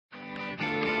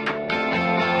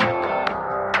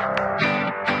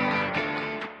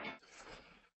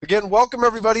Again, welcome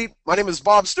everybody. My name is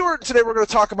Bob Stewart, and today we're going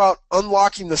to talk about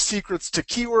unlocking the secrets to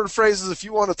keyword phrases. If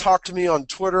you want to talk to me on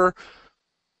Twitter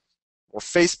or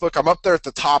Facebook, I'm up there at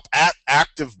the top at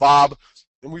ActiveBob.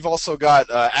 And we've also got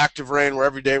Active Rain, where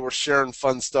every day we're sharing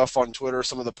fun stuff on Twitter,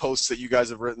 some of the posts that you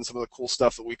guys have written, some of the cool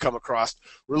stuff that we come across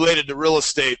related to real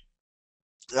estate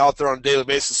out there on a daily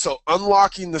basis. So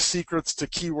unlocking the secrets to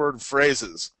keyword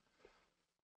phrases.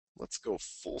 Let's go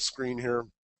full screen here.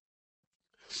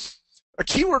 A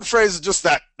keyword phrase is just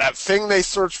that thing they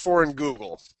search for in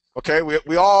Google. Okay,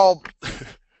 we all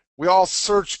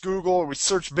search Google, or we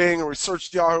search Bing, or we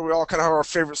search Yahoo. We all kind of have our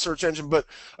favorite search engine. But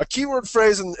a keyword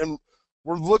phrase, and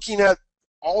we're looking at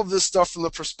all of this stuff from the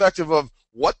perspective of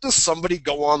what does somebody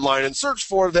go online and search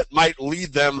for that might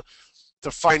lead them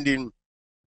to finding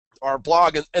our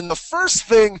blog. And the first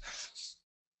thing,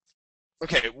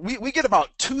 okay, we get about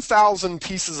 2,000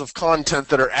 pieces of content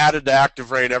that are added to Active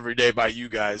Rain every day by you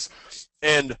guys.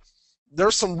 And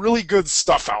there's some really good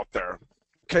stuff out there.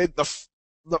 Okay,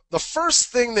 the first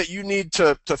thing that you need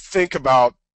to think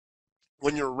about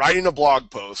when you're writing a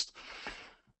blog post,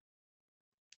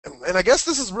 and I guess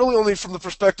this is really only from the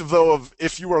perspective, though, of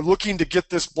if you are looking to get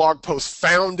this blog post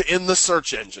found in the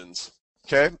search engines.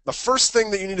 Okay, the first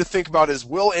thing that you need to think about is,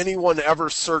 will anyone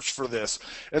ever search for this?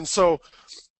 And so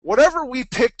whatever we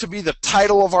pick to be the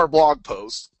title of our blog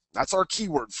post, that's our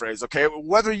keyword phrase, okay?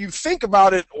 Whether you think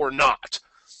about it or not.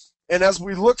 And as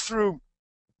we look through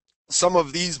some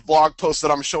of these blog posts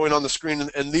that I'm showing on the screen,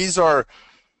 and these are,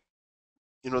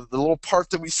 the little part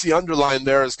that we see underlined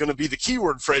there is going to be the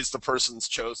keyword phrase the person's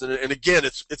chosen. And again,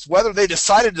 it's whether they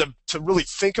decided to really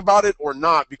think about it or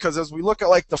not, because as we look at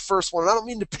like the first one, and I don't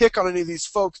mean to pick on any of these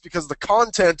folks, because the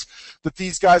content that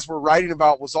these guys were writing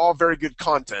about was all very good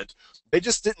content. They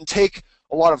just didn't take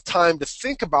a lot of time to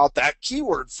think about that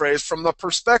keyword phrase from the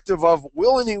perspective of,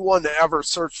 will anyone ever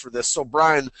search for this? So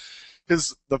Brian,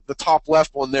 the top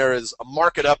left one there is a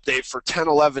market update for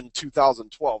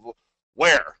 10/11/2012.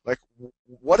 Where? Like,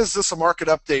 what is this a market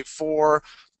update for?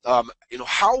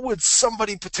 How would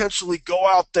somebody potentially go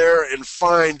out there and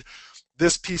find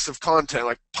this piece of content?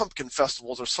 Like, pumpkin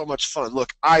festivals are so much fun.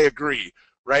 Look, I agree.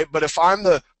 Right? But if I'm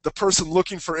the person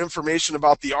looking for information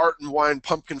about the Art and Wine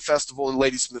Pumpkin Festival in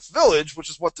Ladysmith Village,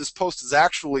 which is what this post is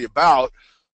actually about,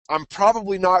 I'm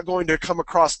probably not going to come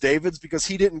across David's, because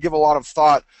he didn't give a lot of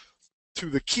thought to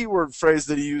the keyword phrase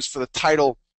that he used for the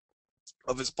title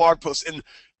of his blog post. And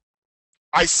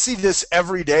I see this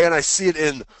every day, and I see it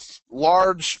in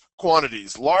large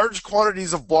quantities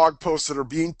of blog posts that are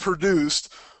being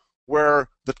produced where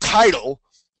the title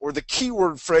or the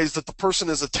keyword phrase that the person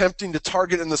is attempting to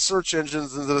target in the search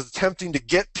engines and is attempting to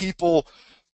get people,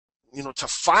 to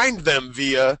find them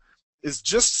via, is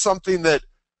just something that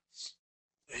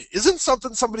isn't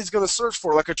something somebody's going to search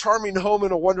for, like a charming home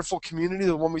in a wonderful community,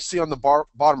 the one we see on the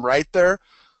bottom right there.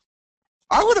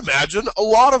 I would imagine a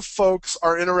lot of folks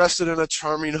are interested in a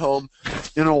charming home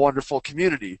in a wonderful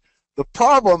community. The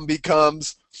problem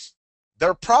becomes,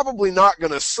 they're probably not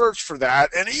going to search for that.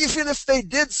 And even if they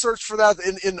did search for that,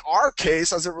 in our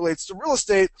case, as it relates to real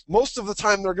estate, most of the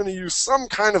time they're going to use some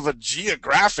kind of a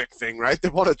geographic thing, right? They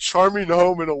want a charming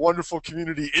home in a wonderful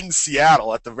community in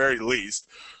Seattle at the very least.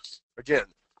 Again,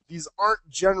 these aren't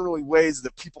generally ways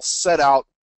that people set out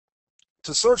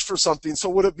to search for something. So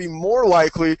would it be more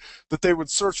likely that they would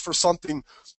search for something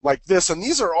like this? And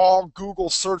these are all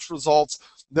Google search results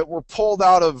that were pulled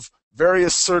out of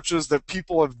various searches that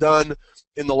people have done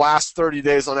in the last 30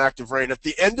 days on Active Rain. At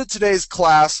the end of today's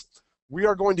class, we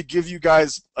are going to give you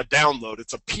guys a download.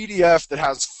 It's a PDF that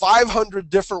has 500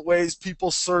 different ways people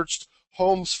searched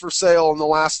homes for sale in the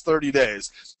last 30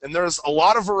 days. And there's a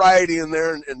lot of variety in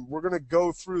there, and we're going to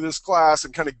go through this class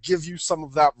and kind of give you some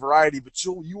of that variety, but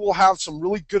you will have some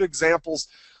really good examples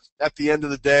at the end of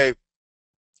the day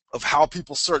of how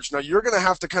people search. Now, you're going to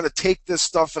have to kind of take this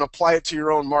stuff and apply it to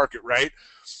your own market, right?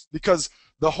 Because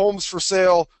the homes for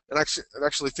sale, and I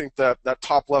actually think that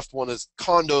top left one is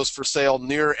condos for sale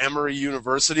near Emory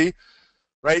University,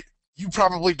 right? You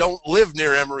probably don't live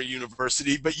near Emory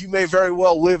University, but you may very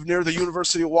well live near the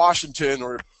University of Washington,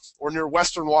 or near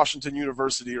Western Washington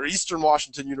University, or Eastern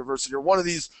Washington University, or one of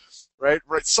these, right?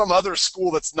 Some other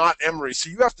school that's not Emory. So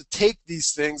you have to take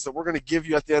these things that we're going to give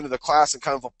you at the end of the class and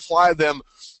kind of apply them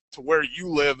to where you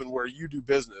live and where you do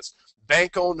business.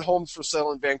 Bank-owned homes for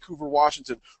sale in Vancouver,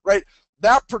 Washington, right?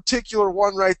 That particular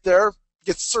one right there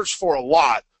gets searched for a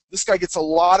lot. This guy gets a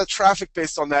lot of traffic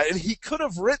based on that, and he could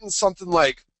have written something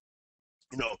like,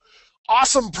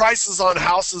 awesome prices on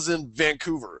houses in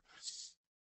Vancouver.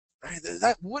 Right?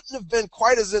 That wouldn't have been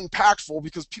quite as impactful,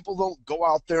 because people don't go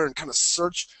out there and kind of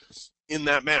search in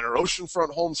that manner.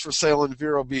 Oceanfront homes for sale in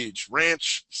Vero Beach,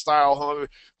 ranch style home,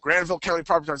 Granville County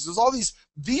property taxes. There's all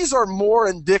these are more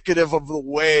indicative of the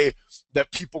way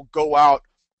that people go out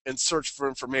and search for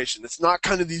information. It's not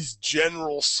kind of these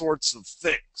general sorts of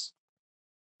things.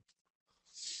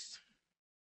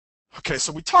 Okay,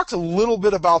 so we talked a little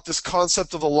bit about this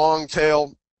concept of the long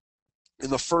tail in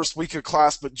the first week of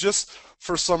class, but just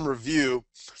for some review,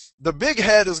 the big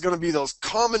head is going to be those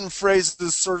common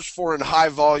phrases searched for in high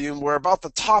volume, where about the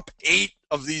top 8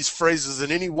 of these phrases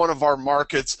in any one of our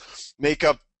markets make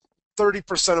up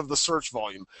 30% of the search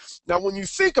volume. Now, when you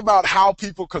think about how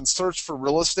people can search for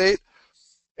real estate,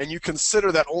 and you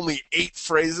consider that only 8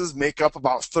 phrases make up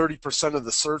about 30% of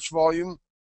the search volume,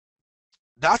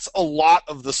 that's a lot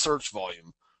of the search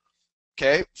volume.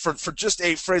 Okay, for just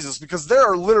 8 phrases, because there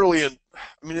are literally,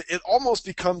 it almost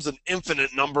becomes an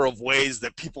infinite number of ways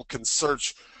that people can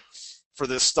search for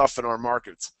this stuff in our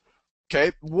markets.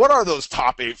 Okay, what are those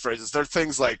top 8 phrases? They're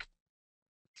things like,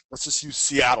 let's just use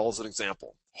Seattle as an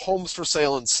example. Homes for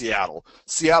sale in Seattle,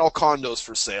 Seattle condos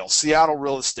for sale, Seattle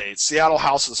real estate, Seattle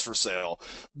houses for sale.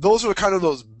 Those are kind of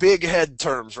those big head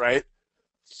terms, right?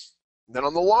 Then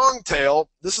on the long tail,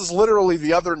 this is literally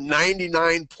the other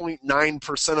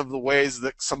 99.9% of the ways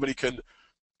that somebody can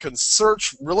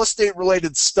search real estate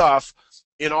related stuff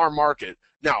in our market.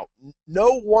 Now,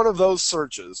 no one of those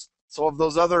searches, so of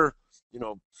those other,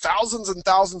 thousands and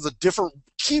thousands of different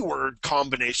keyword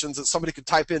combinations that somebody could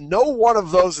type in, no one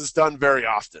of those is done very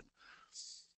often.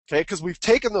 Okay, because we've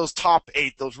taken those top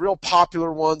 8, those real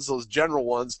popular ones, those general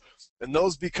ones, and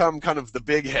those become kind of the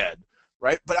big head.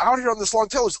 Right? But out here on this long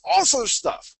tail, there's also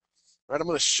stuff. Right? I'm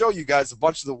going to show you guys a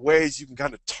bunch of the ways you can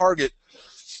kind of target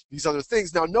these other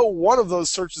things. Now, no one of those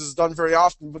searches is done very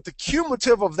often, but the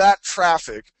cumulative of that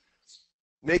traffic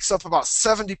makes up about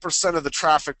 70% of the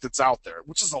traffic that's out there,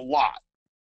 which is a lot.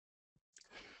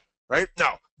 Right?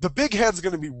 Now, the big head's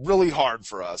going to be really hard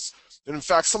for us. And in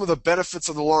fact, some of the benefits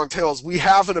of the long tail is we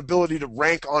have an ability to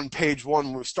rank on page 1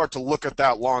 when we start to look at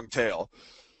that long tail.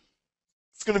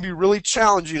 It's going to be really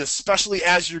challenging, especially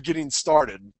as you're getting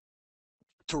started,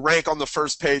 to rank on the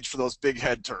first page for those big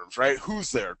head terms, right?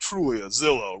 Who's there? Trulia,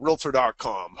 Zillow,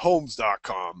 Realtor.com,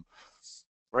 Homes.com,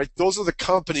 right? Those are the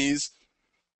companies,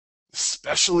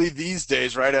 especially these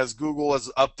days, right, as Google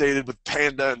has updated with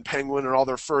Panda and Penguin and all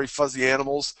their furry, fuzzy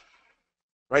animals,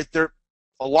 right? There,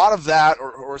 a lot of that,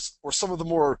 or some of the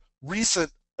more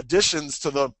recent additions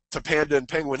to Panda and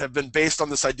Penguin have been based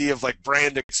on this idea of like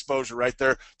brand exposure, right?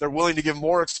 They're willing to give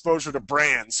more exposure to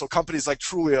brands. So companies like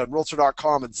Trulia and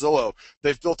Realtor.com and Zillow,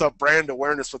 they've built up brand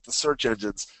awareness with the search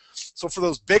engines. So for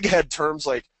those big head terms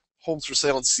like homes for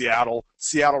sale in Seattle,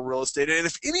 Seattle real estate, and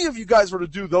if any of you guys were to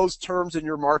do those terms in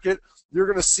your market, you're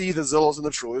going to see the Zillows and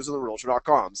the Trulias and the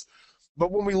Realtor.coms.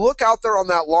 But when we look out there on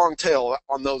that long tail,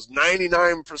 on those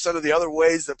 99% of the other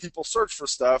ways that people search for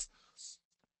stuff,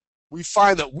 we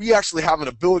find that we actually have an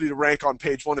ability to rank on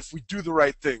page 1 if we do the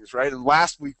right things, right? And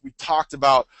last week we talked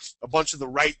about a bunch of the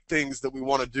right things that we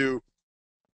want to do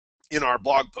in our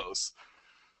blog posts.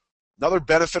 Another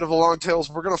benefit of the long tail is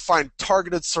we're going to find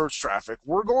targeted search traffic.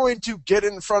 We're going to get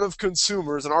in front of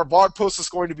consumers, and our blog post is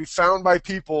going to be found by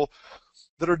people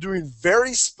that are doing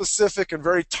very specific and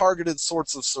very targeted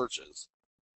sorts of searches.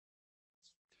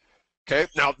 Okay,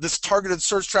 now this targeted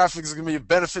search traffic is going to be a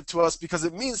benefit to us because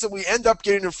it means that we end up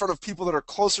getting in front of people that are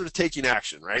closer to taking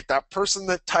action, right? That person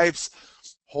that types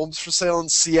homes for sale in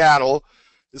Seattle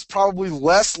is probably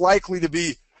less likely to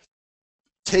be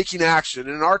taking action.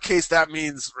 And in our case, that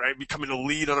means, right, becoming a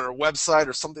lead on our website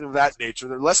or something of that nature.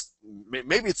 They're less,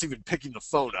 maybe it's even picking the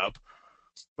phone up,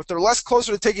 but they're less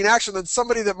closer to taking action than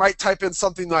somebody that might type in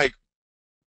something like,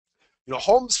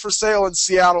 homes for sale in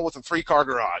Seattle with a 3-car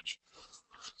garage.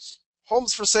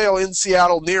 Homes for sale in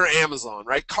Seattle near Amazon,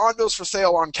 right? Condos for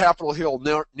sale on Capitol Hill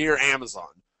near Amazon.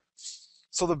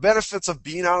 So the benefits of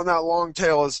being out on that long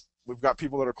tail is we've got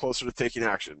people that are closer to taking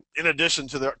action, in addition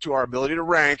to our ability to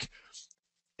rank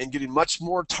and getting much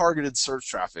more targeted search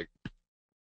traffic.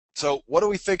 So what do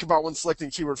we think about when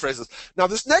selecting keyword phrases? Now,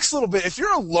 this next little bit, if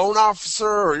you're a loan officer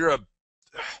or you're a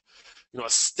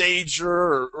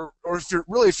stager, or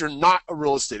if you're not a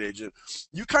real estate agent,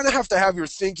 you kind of have to have your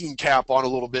thinking cap on a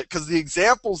little bit, because the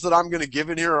examples that I'm going to give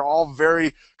in here are all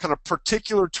very kind of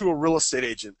particular to a real estate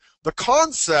agent. The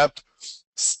concept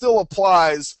still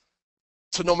applies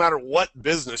to no matter what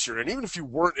business you're in. Even if you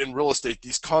weren't in real estate,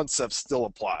 these concepts still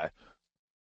apply.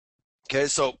 Okay,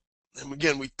 so, and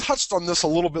again, we touched on this a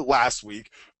little bit last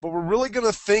week, but we're really going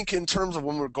to think in terms of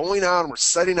when we're going out and we're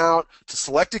setting out to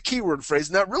select a keyword phrase,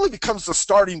 and that really becomes the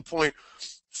starting point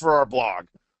for our blog.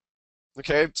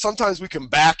 Okay, sometimes we can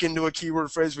back into a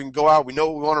keyword phrase. We can go out, we know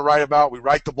what we want to write about, we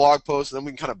write the blog post, and then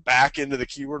we can kind of back into the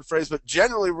keyword phrase. But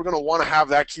generally, we're going to want to have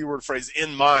that keyword phrase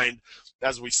in mind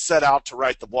as we set out to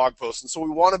write the blog post. And so we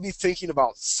want to be thinking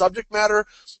about subject matter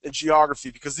and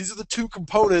geography, because these are the two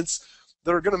components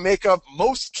that are going to make up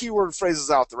most keyword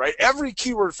phrases out there, right? Every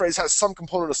keyword phrase has some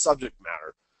component of subject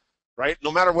matter, right?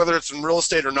 No matter whether it's in real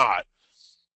estate or not.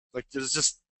 Like that's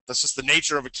just the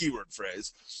nature of a keyword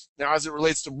phrase. Now, as it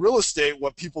relates to real estate,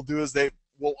 what people do is they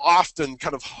will often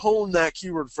kind of hone that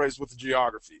keyword phrase with the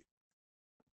geography.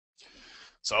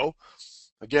 So,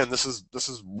 again, this is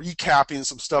recapping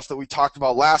some stuff that we talked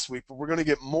about last week, but we're going to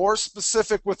get more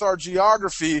specific with our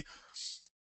geography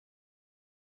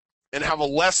and have a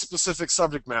less specific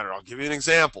subject matter. I'll give you an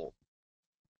example.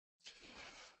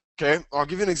 Okay, I'll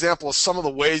give you an example of some of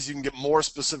the ways you can get more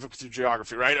specific with your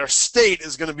geography, right? Our state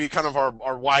is going to be kind of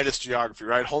our widest geography,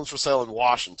 right? Homes for sale in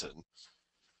Washington.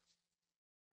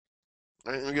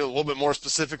 Right, we get a little bit more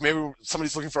specific. Maybe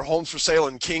somebody's looking for homes for sale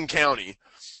in King County.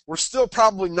 We're still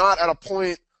probably not at a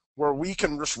point where we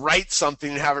can just write something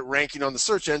and have it ranking on the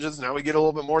search engines. Now we get a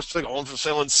little bit more specific. Homes for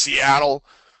sale in Seattle,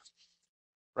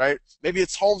 right? Maybe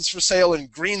it's homes for sale in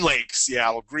Green Lake,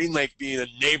 Seattle. Green Lake being a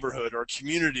neighborhood or a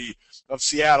community of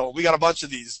Seattle. We got a bunch of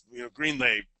these, Green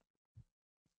Lake,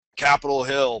 Capitol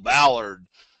Hill, Ballard,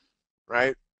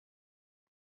 right?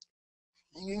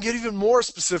 You can get even more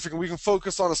specific, and we can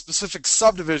focus on a specific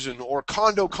subdivision or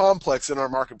condo complex in our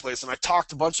marketplace. And I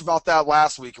talked a bunch about that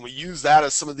last week, and we used that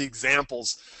as some of the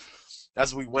examples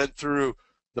as we went through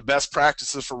the best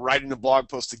practices for writing a blog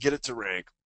post to get it to rank.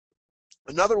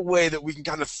 Another way that we can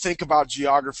kind of think about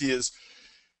geography is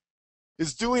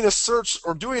doing a search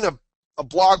or doing a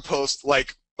blog post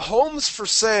like homes for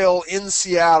sale in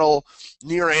Seattle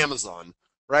near Amazon,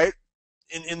 right?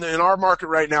 In our market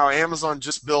right now, Amazon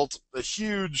just built a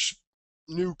huge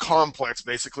new complex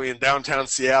basically in downtown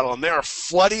Seattle, and they are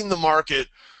flooding the market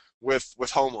with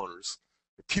homeowners.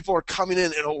 People are coming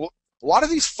in, and a lot of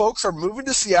these folks are moving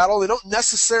to Seattle. They don't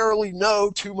necessarily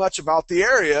know too much about the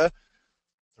area,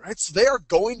 right? So they are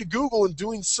going to Google and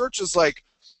doing searches like,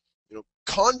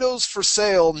 condos for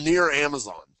sale near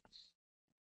Amazon.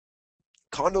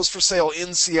 Condos for sale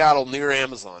in Seattle near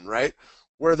Amazon, right?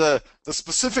 Where the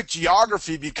specific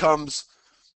geography becomes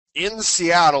in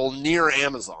Seattle near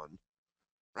Amazon,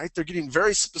 right? They're getting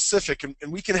very specific, and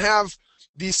we can have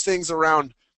these things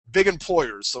around big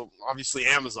employers. So obviously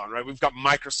Amazon, right? We've got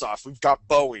Microsoft, we've got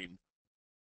Boeing.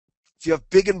 If you have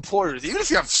big employers, even if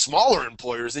you have smaller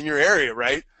employers in your area,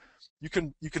 right? You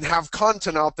can have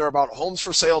content out there about homes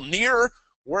for sale near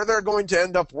where they're going to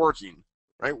end up working,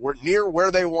 right? Near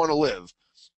where they want to live.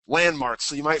 Landmarks.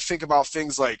 So you might think about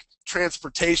things like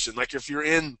transportation. Like if you're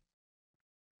in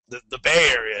the Bay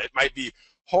Area, it might be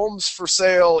homes for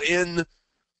sale in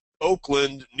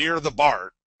Oakland near the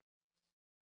BART,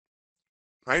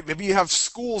 right? Maybe you have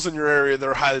schools in your area that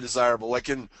are highly desirable. Like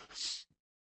in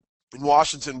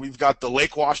Washington, we've got the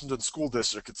Lake Washington School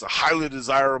District. It's a highly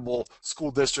desirable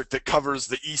school district that covers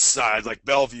the east side, like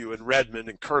Bellevue and Redmond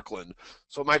and Kirkland.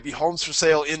 So it might be homes for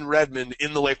sale in Redmond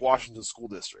in the Lake Washington School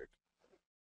District.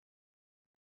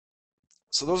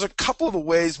 So those are a couple of the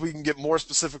ways we can get more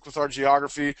specific with our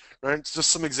geography, right? It's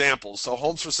just some examples. So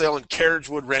homes for sale in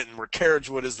Carriagewood, Renton, where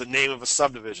Carriagewood is the name of a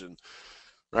subdivision,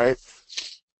 right?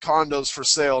 Condos for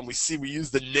sale, and we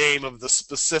use the name of the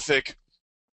specific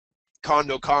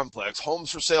condo complex.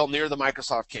 Homes for sale near the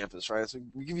Microsoft campus, right? So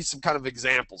we give you some kind of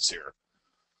examples here.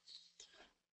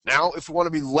 Now, if we want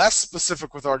to be less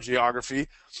specific with our geography,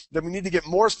 then we need to get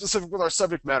more specific with our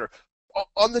subject matter.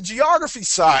 On the geography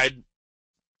side,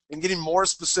 and getting more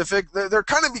specific, there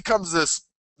kind of becomes this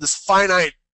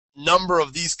finite number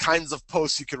of these kinds of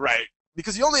posts you could write,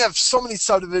 because you only have so many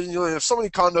subdivisions, you only have so many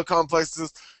condo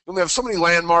complexes, you only have so many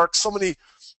landmarks, so many,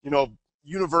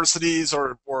 universities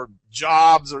or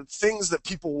jobs or things that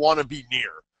people want to be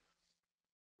near,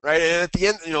 right? And at the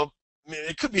end,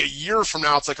 it could be a year from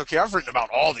now, it's like, okay, I've written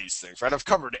about all these things, right? I've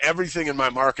covered everything in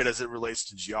my market as it relates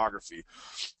to geography.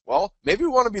 Well, maybe we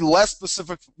want to be less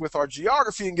specific with our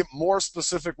geography and get more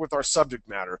specific with our subject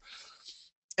matter.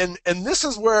 And this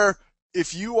is where,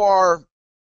 if you are,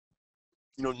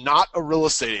 not a real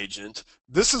estate agent,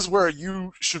 this is where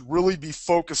you should really be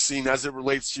focusing as it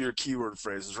relates to your keyword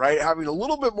phrases, right? Having a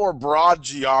little bit more broad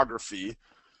geography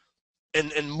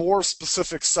and more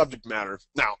specific subject matter.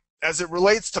 Now, as it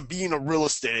relates to being a real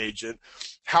estate agent,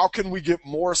 how can we get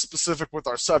more specific with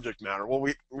our subject matter? Well,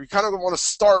 we kind of want to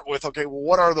start with, okay, well,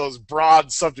 what are those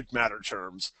broad subject matter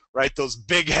terms, right? Those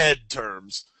big head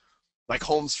terms, like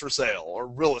homes for sale or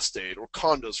real estate or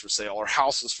condos for sale or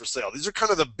houses for sale. These are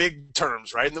kind of the big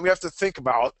terms, right? And then we have to think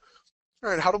about, All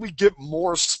right, how do we get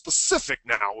more specific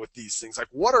now with these things? Like,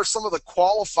 what are some of the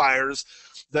qualifiers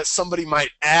that somebody might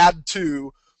add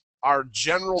to our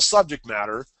general subject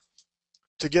matter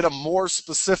to get a more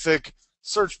specific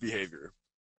search behavior?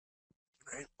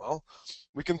 Right? Well,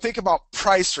 we can think about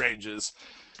price ranges.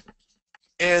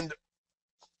 And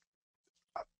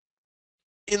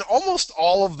in almost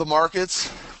all of the markets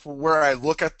where I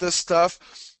look at this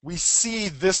stuff, we see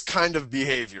this kind of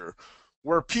behavior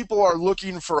where people are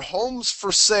looking for homes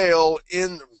for sale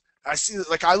in, I see,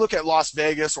 like I look at Las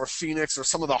Vegas or Phoenix or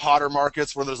some of the hotter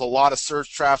markets where there's a lot of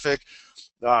search traffic.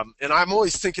 And I'm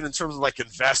always thinking in terms of like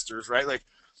investors, right? Like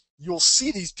you'll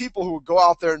see these people who would go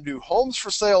out there and do homes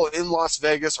for sale in Las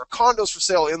Vegas or condos for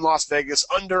sale in Las Vegas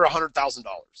under $100,000.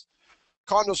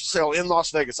 Condos for sale in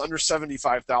Las Vegas under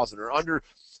 75,000 or under.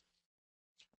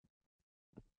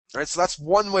 Right, so that's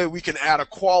one way we can add a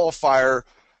qualifier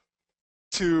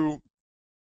to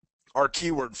our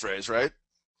keyword phrase, right?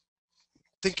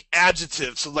 Think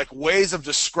adjectives, so like ways of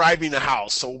describing a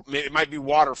house. So it might be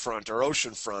waterfront or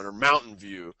oceanfront or mountain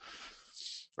view,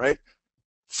 right?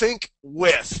 Think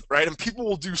with, right? And people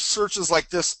will do searches like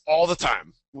this all the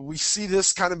time. We see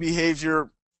this kind of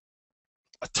behavior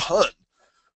a ton,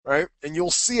 right? And you'll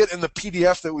see it in the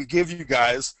PDF that we give you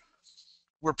guys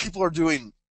where people are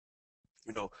doing,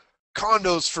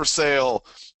 condos for sale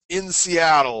in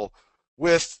Seattle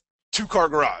with 2-car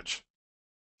garage,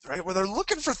 right? Where they're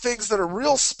looking for things that are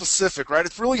real specific, right?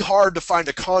 It's really hard to find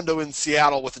a condo in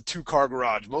Seattle with a 2-car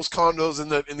garage. Most condos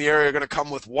in the area are going to come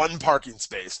with 1 parking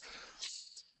space,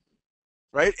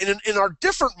 right? And in our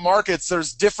different markets,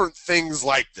 there's different things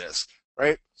like this,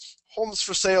 right? Homes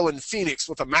for sale in Phoenix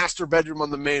with a master bedroom on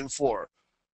the main floor,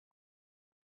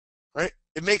 right?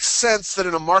 It makes sense that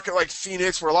in a market like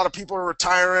Phoenix, where a lot of people are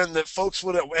retiring, that folks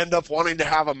would end up wanting to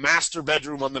have a master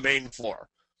bedroom on the main floor.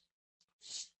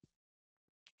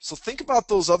 So think about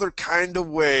those other kind of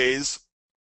ways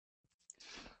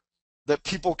that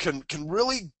people can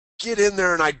really get in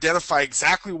there and identify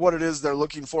exactly what it is they're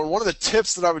looking for. And one of the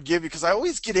tips that I would give you, because I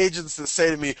always get agents that say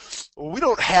to me, well, we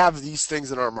don't have these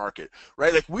things in our market,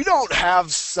 right? Like we don't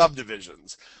have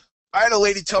subdivisions. I had a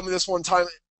lady tell me this one time,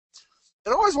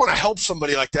 and I always want to help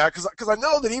somebody like that because I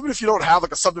know that even if you don't have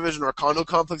like a subdivision or a condo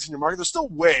complex in your market, there's still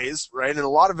ways, right? And a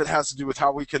lot of it has to do with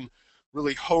how we can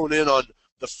really hone in on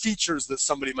the features that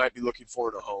somebody might be looking for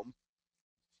in a home.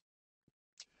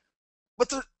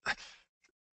 But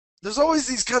there's always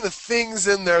these kind of things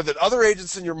in there that other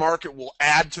agents in your market will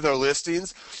add to their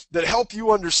listings that help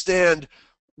you understand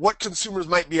what consumers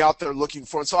might be out there looking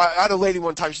for. And so I had a lady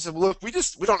one time, she said, well, look, we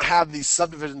don't have these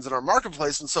subdivisions in our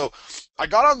marketplace. And so I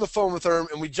got on the phone with her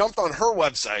and we jumped on her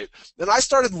website. Then I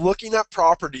started looking at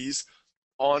properties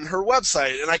on her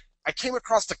website. And I came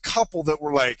across a couple that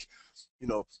were like,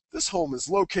 this home is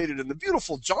located in the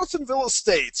beautiful Johnsonville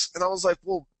Estates. And I was like,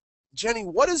 well, Jenny,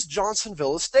 what is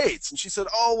Johnsonville Estates? And she said,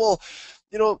 oh,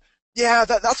 well, yeah,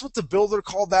 that's what the builder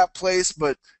called that place.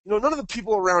 But, none of the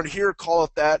people around here call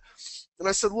it that. And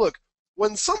I said, look,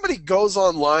 when somebody goes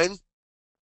online,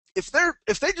 if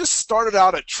they just started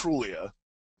out at Trulia,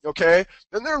 okay,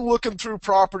 and they're looking through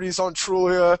properties on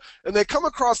Trulia, and they come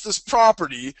across this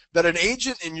property that an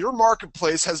agent in your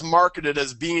marketplace has marketed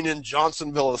as being in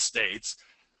Johnsonville Estates,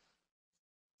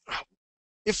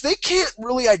 if they can't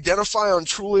really identify on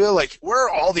Trulia, like where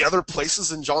are all the other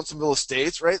places in Johnsonville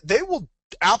Estates, right, they will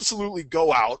absolutely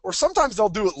go out, or sometimes they'll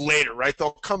do it later, right?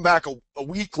 They'll come back a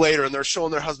week later and they're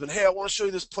showing their husband, hey, I want to show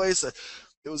you this place.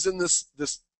 It was in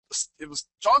it was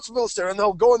Johnsonville Estates, and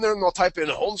they'll go in there and they'll type in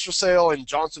homes for sale in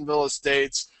Johnsonville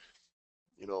Estates,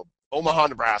 Omaha,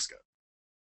 Nebraska.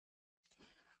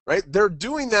 Right? They're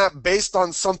doing that based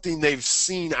on something they've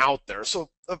seen out there. So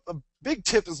a big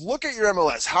tip is look at your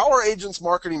MLS. How are agents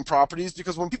marketing properties?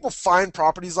 Because when people find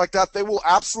properties like that, they will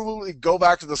absolutely go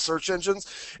back to the search engines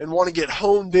and want to get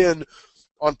honed in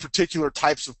on particular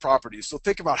types of properties. So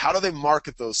think about how do they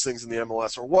market those things in the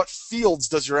MLS, or what fields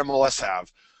does your MLS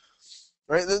have?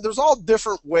 Right? There's all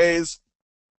different ways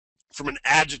from an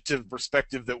adjective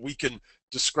perspective that we can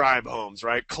describe homes,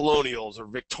 right? Colonials or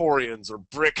Victorians or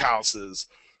brick houses.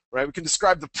 Right? We can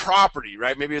describe the property,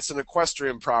 right? Maybe it's an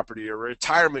equestrian property or a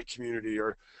retirement community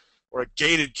or a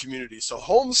gated community. So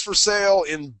homes for sale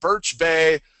in Birch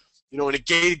Bay, in a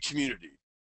gated community.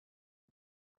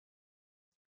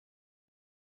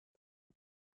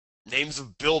 Names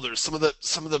of builders. Some of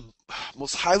the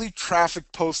most highly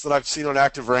trafficked posts that I've seen on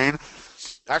Active Rain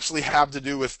actually have to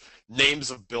do with names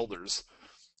of builders,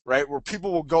 right? Where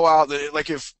people will go out, like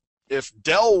if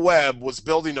Del Webb was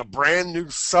building a brand new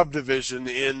subdivision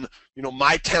in,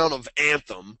 my town of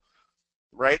Anthem,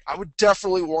 right? I would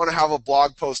definitely want to have a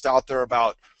blog post out there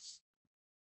about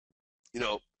you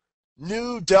know,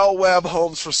 new Del Webb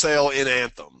homes for sale in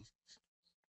Anthem,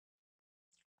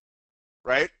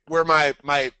 right? Where my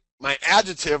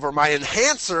adjective or my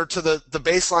enhancer to the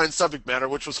baseline subject matter,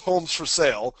 which was homes for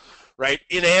sale, right,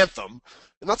 in Anthem,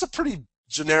 and that's a pretty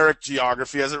generic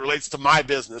geography as it relates to my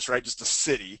business, right, just a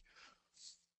city.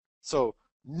 So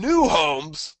new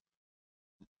homes,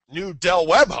 new Del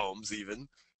Webb homes even,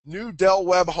 new Del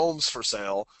Webb homes for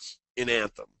sale in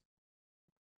Anthem.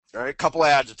 All right, a couple of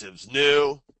adjectives,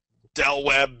 new, Del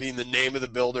Webb being the name of the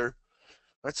builder.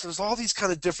 Right, so there's all these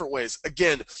kind of different ways.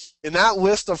 Again, in that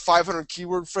list of 500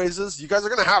 keyword phrases, you guys are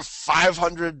going to have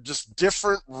 500 just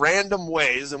different random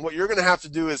ways, and what you're going to have to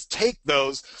do is take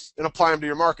those and apply them to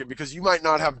your market, because you might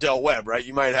not have Del Webb, right?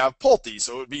 You might have Pulte,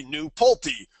 so it would be new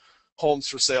Pulte homes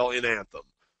for sale in Anthem.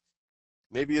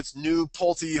 Maybe it's new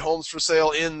Pulte homes for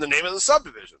sale in the name of the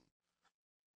subdivision.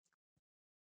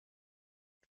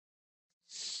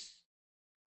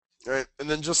 All right, and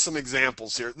then just some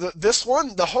examples here. This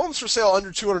one, the homes for sale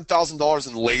under $200,000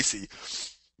 in Lacey.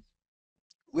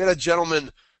 We had a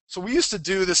gentleman, so we used to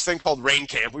do this thing called Rain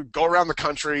Camp. We'd go around the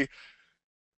country,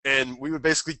 and we would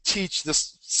basically teach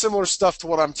this similar stuff to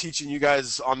what I'm teaching you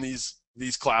guys on these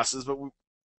classes, but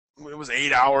it was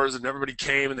 8 hours, and everybody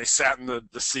came, and they sat in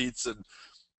the seats,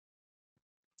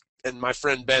 and my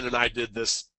friend Ben and I did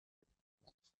this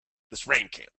Rain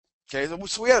Camp. Okay,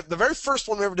 so we had the very first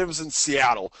one we ever did was in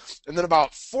Seattle, and then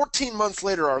about 14 months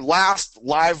later, our last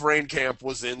live rain camp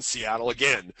was in Seattle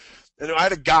again. And I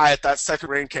had a guy at that second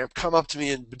rain camp come up to me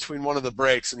in between one of the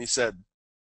breaks, and he said,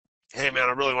 "Hey man,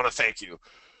 I really want to thank you.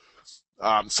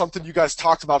 Something you guys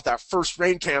talked about that first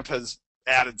rain camp has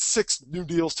added 6 new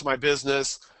deals to my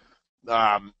business,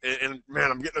 and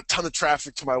man, I'm getting a ton of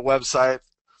traffic to my website."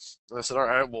 And I said, "All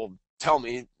right, well, tell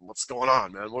me what's going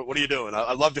on, man. What are you doing?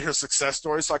 I'd love to hear success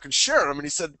stories so I can share them." And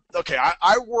he said, "Okay,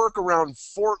 I work around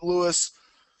Fort Lewis,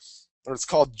 or it's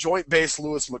called Joint Base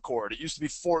Lewis McChord. It used to be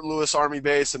Fort Lewis Army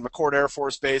Base and McChord Air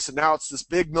Force Base, and now it's this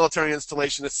big military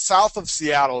installation. It's south of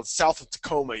Seattle. It's south of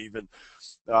Tacoma even,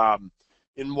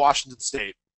 in Washington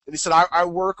State." And he said, I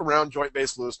work around Joint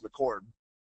Base Lewis McChord.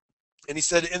 And he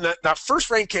said, in that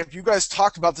first rain camp, you guys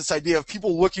talked about this idea of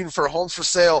people looking for homes for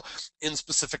sale in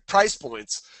specific price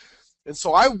points. And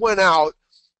so I went out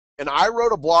and I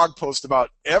wrote a blog post about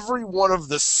every one of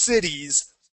the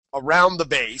cities around the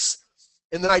base,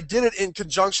 and then I did it in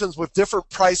conjunctions with different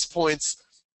price points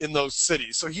in those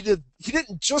cities. So he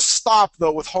didn't just stop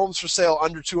though with homes for sale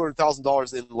under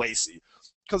 $200,000 in Lacey,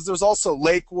 because there's also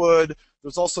Lakewood,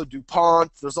 there's also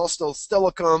DuPont, there's also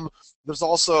Steilacoom, there's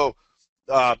also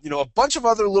a bunch of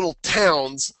other little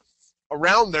towns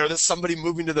around there that somebody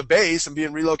moving to the base and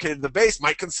being relocated to the base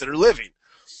might consider living.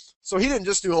 So he didn't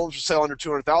just do homes for sale under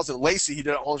 $200,000 in Lacey. He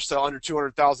did homes for sale under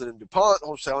 $200,000 in DuPont,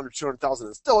 homes for sale under $200,000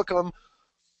 in Steilacoom,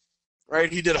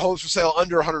 right? He did homes for sale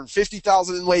under $150,000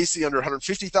 in Lacey, under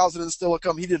 $150,000 in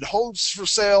Steilacoom. He did homes for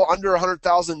sale under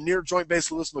 $100,000 near Joint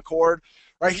Base Lewis McChord,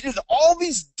 right? He did all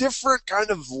these different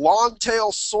kind of long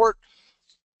tail sort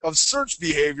of search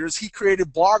behaviors. He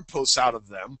created blog posts out of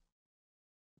them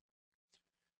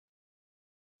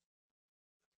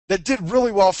that did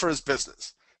really well for his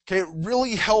business. Okay, it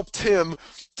really helped him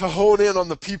to hone in on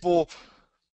the people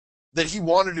that he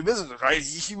wanted to do business with, right?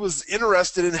 He was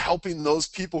interested in helping those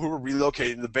people who were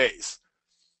relocating to the base.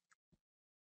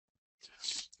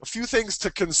 A few things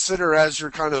to consider as you're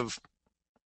kind of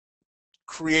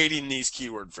creating these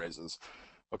keyword phrases,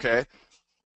 okay?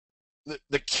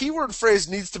 The keyword phrase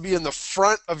needs to be in the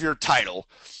front of your title.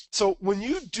 So when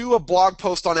you do a blog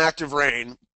post on Active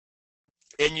Rain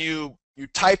and you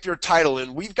type your title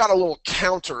in, we've got a little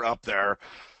counter up there.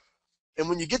 And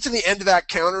when you get to the end of that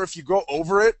counter, if you go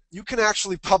over it, you can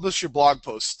actually publish your blog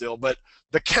post still. But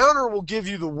the counter will give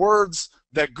you the words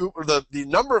that Google, or the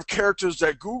number of characters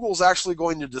that Google's actually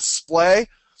going to display.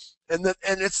 And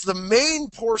it's the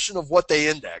main portion of what they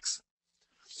index.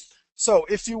 So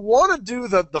if you want to do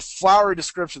the flowery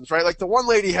descriptions, right? Like the one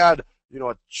lady had,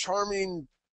 a charming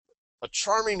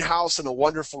house in a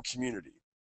wonderful community.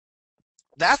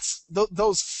 That's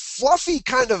those fluffy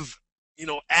kind of,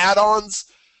 add-ons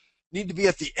need to be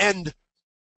at the end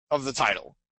of the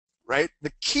title, right?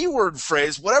 The keyword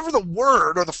phrase, whatever the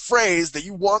word or the phrase that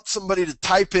you want somebody to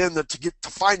type in to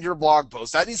find your blog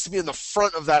post, that needs to be in the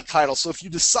front of that title. So if you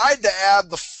decide to add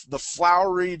the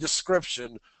flowery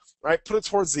description, right, put it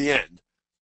towards the end.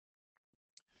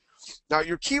 Now,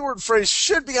 your keyword phrase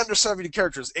should be under 70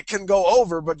 characters. It can go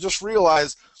over, but just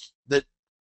realize that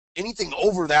anything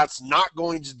over that's not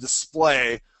going to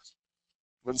display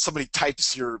when somebody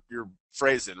types your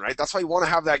phrase in, right? That's why you want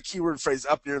to have that keyword phrase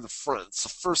up near the front. It's the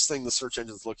first thing the search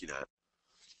engine is looking at.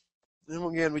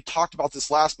 and again, we talked about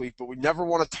this last week, but we never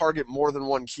want to target more than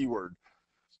one keyword.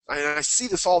 I see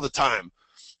this all the time,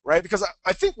 right? Because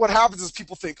I think what happens is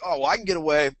people think, oh, well, I can get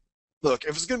away. Look,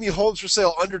 if it's going to be homes for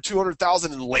sale under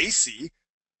 200,000 in Lacey,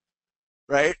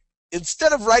 right?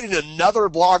 Instead of writing another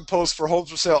blog post for homes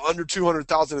for sale under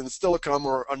 200,000 in Steilacoom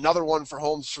or another one for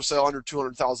homes for sale under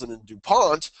 200,000 in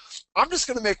DuPont, I'm just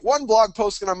going to make one blog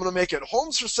post, and I'm going to make it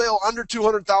homes for sale under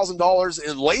 $200,000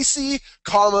 in Lacey,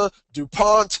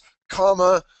 DuPont,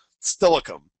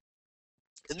 Steilacoom.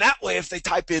 And that way, if they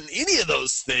type in any of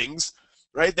those things,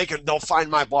 right, they'll find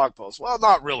my blog post. Well,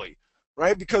 not really,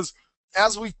 right? Because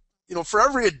as we for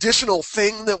every additional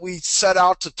thing that we set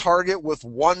out to target with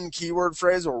one keyword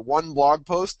phrase or one blog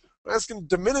post, that's going to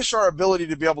diminish our ability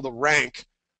to be able to rank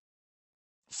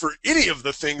for any of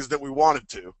the things that we wanted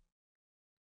to.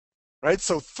 Right?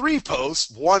 So 3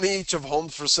 posts, one each of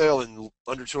homes for sale in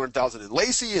under 200,000 in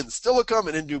Lacey, in Steilacoom,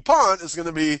 and in DuPont is going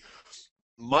to be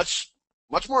much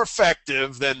more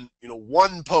effective than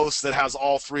one post that has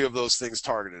all 3 of those things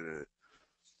targeted in it.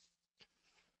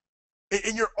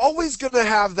 And you're always going to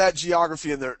have that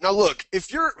geography in there. Now, look,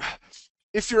 if your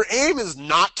aim is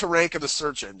not to rank in the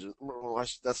search engine, well,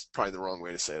 that's probably the wrong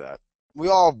way to say that. We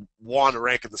all want to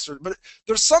rank in the search, but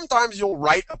there's sometimes you'll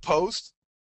write a post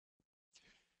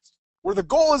where the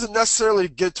goal isn't necessarily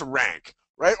to get it to rank,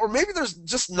 right? Or maybe there's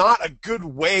just not a good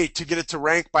way to get it to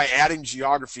rank by adding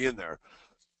geography in there,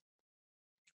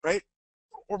 right?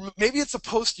 Or maybe it's a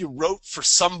post you wrote for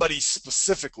somebody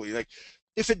specifically, like.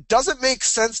 If it doesn't make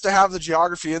sense to have the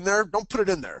geography in there, don't put it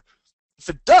in there. If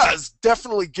it does,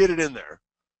 definitely get it in there.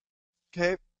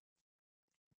 Okay?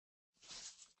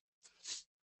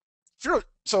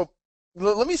 So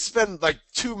let me spend like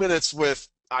 2 minutes with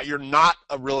you're not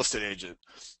a real estate agent.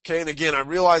 Okay? And again, I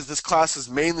realize this class is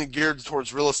mainly geared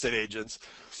towards real estate agents.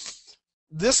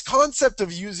 This concept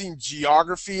of using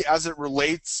geography as it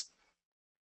relates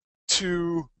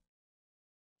to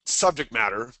subject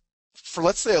matter for,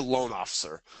 let's say, a loan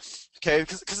officer, okay?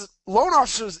 Because loan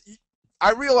officers,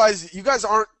 I realize you guys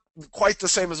aren't quite the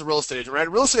same as a real estate agent, right? A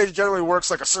real estate agent generally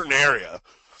works like a certain area.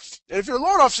 And if you're a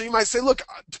loan officer, you might say, look,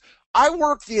 I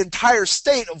work the entire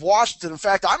state of Washington. In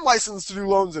fact, I'm licensed to do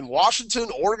loans in Washington,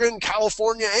 Oregon,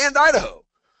 California, and Idaho.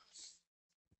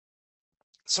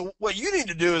 So what you need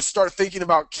to do is start thinking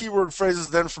about keyword phrases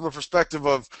then from the perspective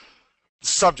of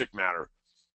subject matter,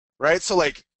 right? So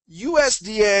like,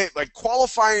 USDA, like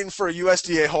qualifying for a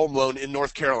USDA home loan in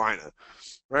North Carolina,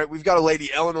 right? We've got a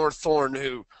lady, Eleanor Thorne,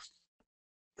 who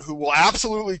will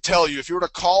absolutely tell you, if you were to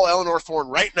call Eleanor Thorne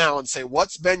right now and say,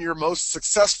 what's been your most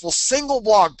successful single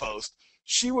blog post,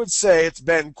 she would say it's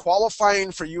been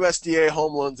qualifying for USDA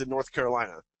home loans in North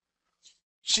Carolina.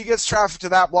 She gets traffic to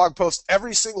that blog post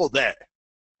every single day,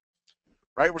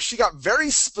 right? Where she got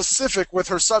very specific with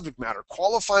her subject matter,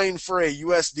 qualifying for a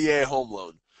USDA home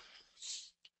loan.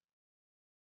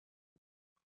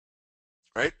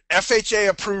 Right? FHA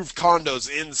approved condos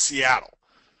in Seattle,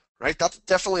 right? That's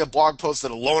definitely a blog post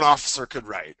that a loan officer could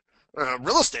write. A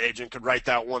real estate agent could write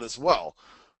that one as well.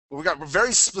 But we're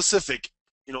very specific,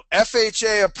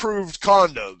 FHA approved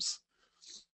condos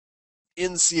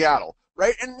in Seattle,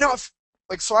 right? And now,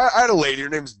 so I had a lady, her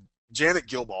name's Janet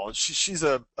Gilball, and she's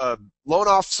a loan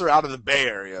officer out of the Bay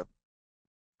Area.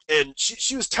 And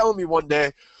she was telling me one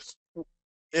day,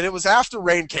 and it was after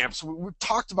rain camp, so we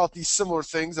talked about these similar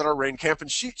things at our rain camp, and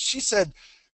she said,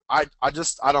 I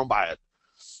don't buy it.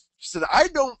 She said, I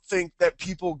don't think that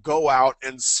people go out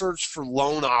and search for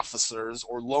loan officers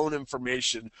or loan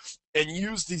information and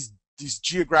use these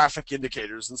geographic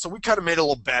indicators. And so we kind of made a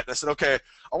little bet, and I said, okay,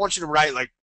 I want you to write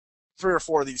like 3 or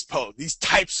 4 of these posts, these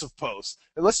types of posts,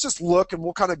 and let's just look, and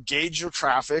we'll kind of gauge your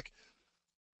traffic.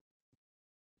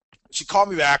 She called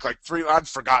me back like I'd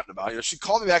forgotten about it. She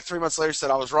called me back 3 months later, said,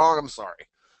 I was wrong, I'm sorry.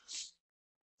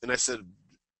 And I said,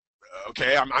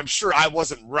 okay, I'm sure I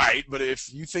wasn't right, but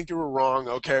if you think you were wrong,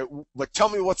 okay, like tell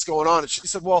me what's going on. And she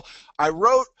said, well, I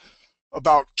wrote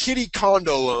about kitty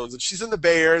condo loans, and she's in the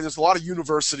Bay Area, there's a lot of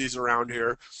universities around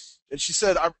here. And she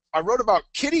said, I wrote about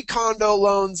kitty condo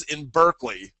loans in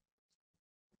Berkeley.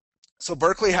 So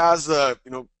Berkeley has,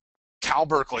 Cal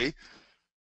Berkeley,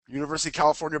 University of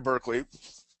California, Berkeley.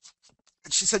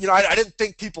 And she said, I didn't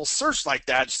think people searched like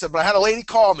that. She said, but I had a lady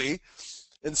call me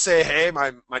and say, hey,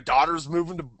 my daughter's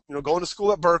moving to, going to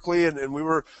school at Berkeley, and we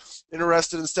were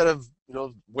interested, instead of,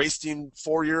 wasting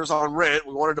 4 years on rent,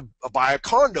 we wanted to buy a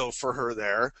condo for her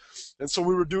there. And so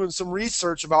we were doing some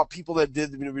research about people that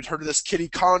did, we'd heard of this kitty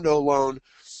condo loan.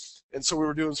 And so we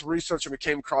were doing some research, and we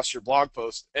came across your blog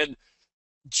post. And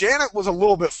Janet was a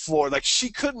little bit floored. Like,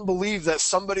 she couldn't believe that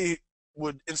somebody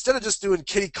would, instead of just doing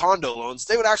kitty condo loans,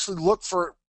 they would actually look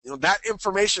for that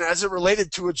information as it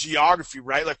related to a geography,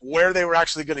 right? Like where they were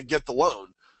actually going to get the loan.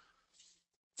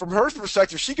 From her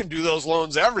perspective, she can do those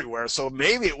loans everywhere. So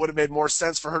maybe it would have made more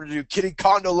sense for her to do kitty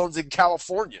condo loans in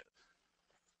California,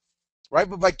 right?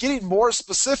 But by getting more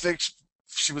specific,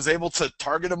 she was able to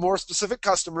target a more specific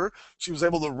customer. She was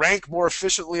able to rank more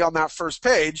efficiently on that first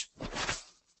page.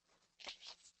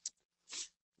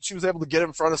 She was able to get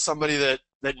in front of somebody that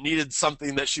needed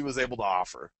something that she was able to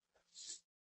offer.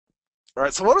 All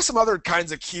right, so what are some other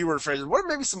kinds of keyword phrases? What are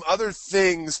maybe some other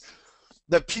things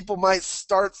that people might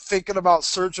start thinking about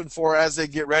searching for as they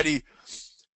get ready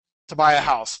to buy a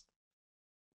house?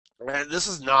 And this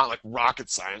is not like rocket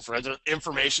science, right?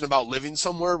 Information about living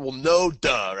somewhere. Well, no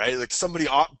duh, right? Like somebody,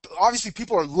 obviously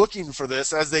people are looking for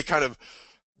this as they kind of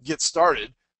get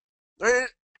started. Right?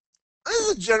 This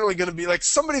is generally going to be like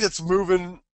somebody that's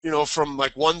moving, from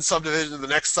like one subdivision to the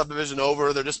next subdivision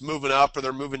over. They're just moving up or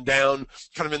they're moving down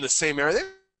kind of in the same area.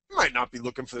 They might not be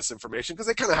looking for this information because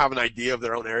they kind of have an idea of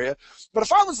their own area. But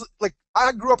if I was like,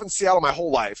 I grew up in Seattle my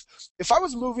whole life. If I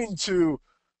was moving to,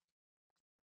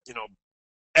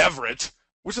 Everett,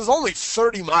 which is only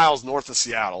 30 miles north of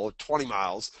Seattle, or 20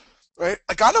 miles, right?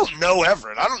 Like I don't know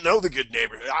Everett. I don't know the good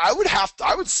neighborhood. I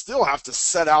would still have to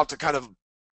set out to kind of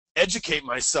educate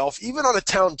myself, even on a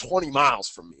town 20 miles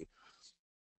from me,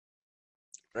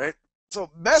 right? So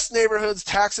best neighborhoods,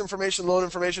 tax information, loan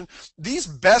information, these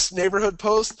best neighborhood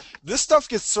posts, this stuff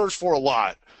gets searched for a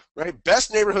lot, right?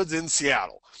 Best neighborhoods in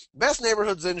Seattle, best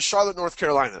neighborhoods in Charlotte, North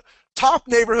Carolina, top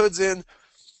neighborhoods in,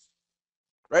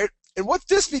 right? And what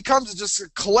this becomes is just a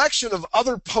collection of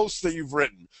other posts that you've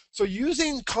written. So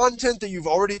using content that you've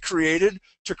already created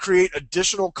to create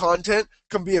additional content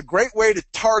can be a great way to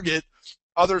target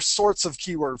other sorts of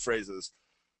keyword phrases.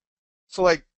 So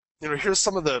like, here's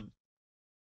some of the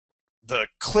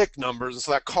click numbers. And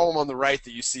so that column on the right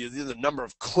that you see is the number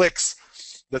of clicks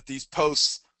that these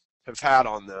posts have had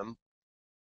on them.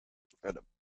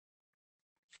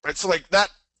 Right, so like that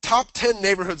top 10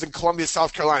 neighborhoods in Columbia,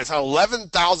 South Carolina. It's had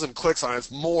 11,000 clicks on it.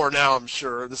 It's more now, I'm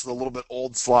sure. This is a little bit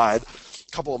old slide,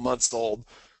 a couple of months old.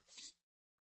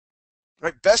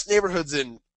 Right, best neighborhoods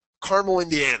in Carmel,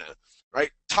 Indiana.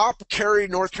 Right, top Cary,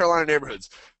 North Carolina neighborhoods.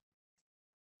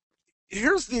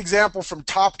 Here's the example from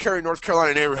top Cary, North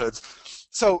Carolina neighborhoods.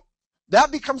 So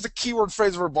that becomes a keyword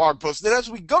phrase of her blog post. And then as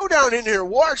we go down in here,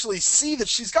 we'll actually see that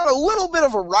she's got a little bit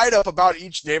of a write-up about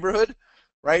each neighborhood,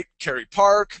 right? Cary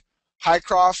Park,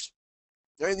 Highcroft.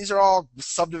 I mean, these are all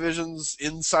subdivisions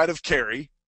inside of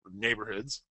Cary,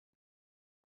 neighborhoods.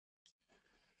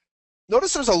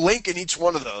 Notice there's a link in each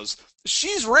one of those.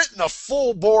 She's written a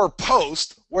full-bore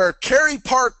post where Cary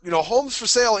Park, homes for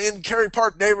sale in Cary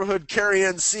Park neighborhood, Cary,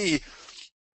 NC,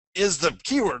 is the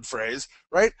keyword phrase,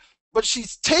 right? But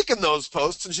she's taken those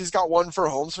posts, and she's got one for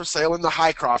homes for sale in the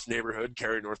Highcroft neighborhood,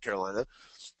 Cary, North Carolina.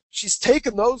 She's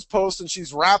taken those posts and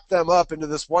she's wrapped them up into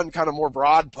this one kind of more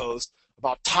broad post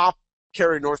about top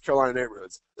Cary, North Carolina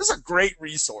neighborhoods. This is a great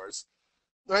resource.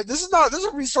 Right? This is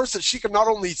a resource that she can not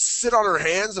only sit on her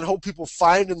hands and hope people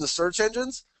find in the search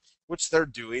engines, which they're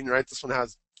doing, right? This one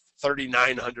has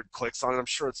 3,900 clicks on it. I'm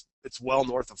sure it's well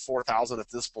north of 4,000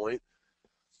 at this point.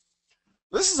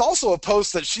 This is also a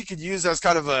post that she could use as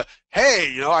kind of a,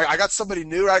 hey, I got somebody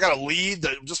new, I got a lead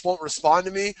that just won't respond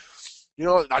to me.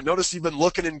 I noticed you've been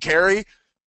looking in Cary.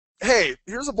 Hey,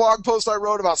 here's a blog post I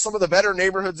wrote about some of the better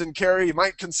neighborhoods in Cary. You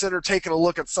might consider taking a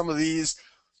look at some of these.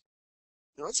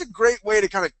 It's a great way to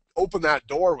kind of open that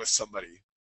door with somebody.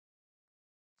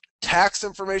 Tax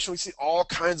information, we see all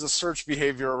kinds of search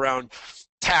behavior around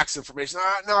tax information.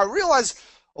 Now I realize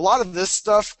a lot of this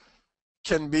stuff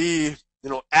can be,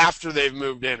 after they've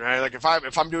moved in, right? Like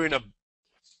if I'm doing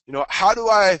how do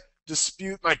I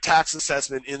dispute my tax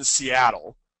assessment in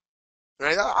Seattle?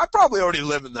 Right? I probably already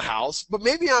live in the house, but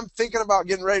maybe I'm thinking about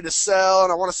getting ready to sell,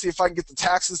 and I want to see if I can get the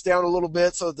taxes down a little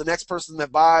bit so that the next person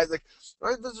that buys,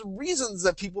 right? There's reasons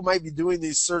that people might be doing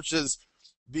these searches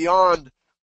beyond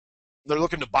they're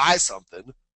looking to buy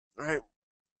something, right?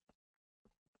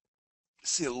 I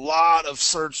see a lot of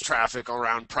search traffic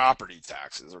around property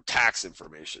taxes or tax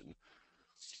information.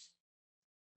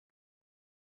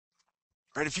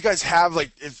 Right, if you guys have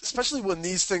especially when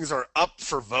these things are up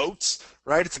for votes,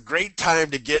 right? It's a great time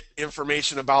to get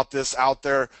information about this out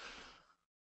there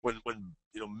when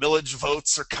millage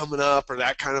votes are coming up or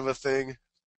that kind of a thing.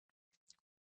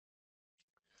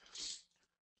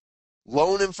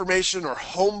 Loan information or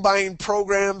home buying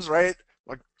programs, right?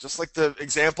 Just like the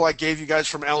example I gave you guys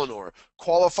from Eleanor,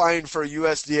 qualifying for a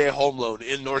USDA home loan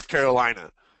in North Carolina,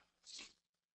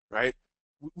 right?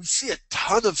 We see a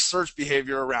ton of search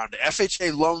behavior around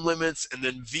FHA loan limits and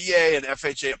then VA and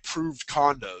FHA approved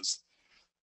condos.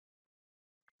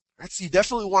 Right? So you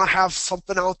definitely want to have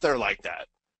something out there like that,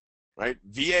 right?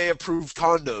 VA approved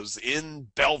condos in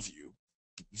Bellevue,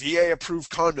 VA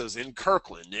approved condos in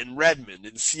Kirkland, in Redmond,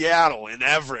 in Seattle, in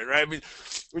Everett, right? I mean,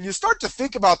 when you start to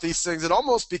think about these things, it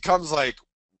almost becomes like,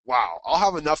 wow, I'll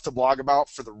have enough to blog about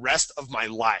for the rest of my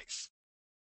life.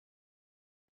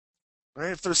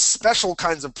 Right? If there's special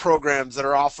kinds of programs that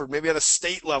are offered, maybe at a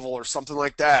state level or something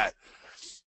like that,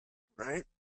 right?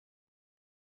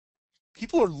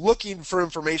 People are looking for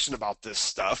information about this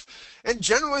stuff, and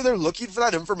generally they're looking for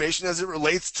that information as it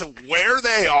relates to where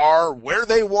they are, where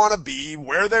they want to be,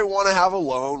 where they want to have a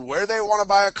loan, where they want to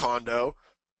buy a condo.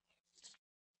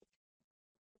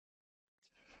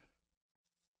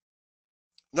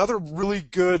 Another really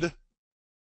good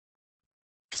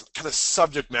kind of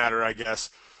subject matter, I guess,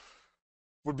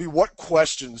 would be what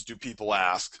questions do people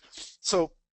ask?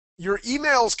 So your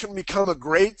emails can become a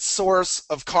great source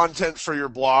of content for your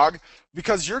blog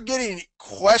because you're getting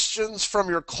questions from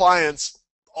your clients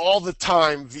all the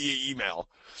time via email.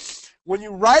 When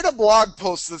you write a blog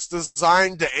post that's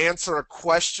designed to answer a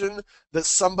question that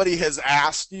somebody has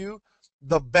asked you,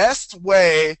 the best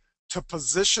way to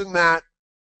position that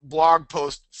blog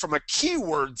post from a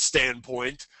keyword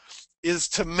standpoint is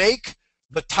to make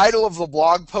the title of the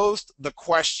blog post the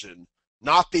question,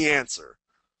 not the answer.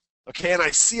 Okay, and I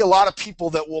see a lot of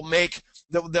people that will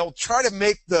they'll try to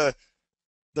make the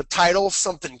title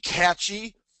something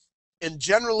catchy, and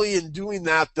generally in doing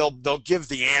that they'll give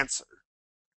the answer.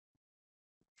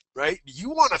 Right? You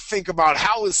want to think about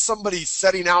how is somebody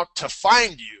setting out to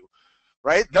find you,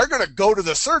 right? They're going to go to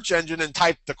the search engine and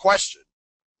type the question.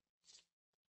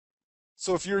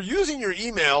 So if you're using your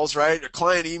emails, right, your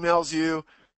client emails you,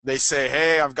 they say,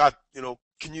 hey, I've got,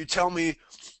 can you tell me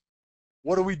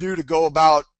what do we do to go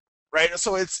about, right?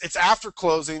 So it's after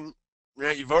closing,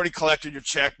 right? You've already collected your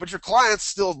check, but your clients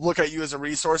still look at you as a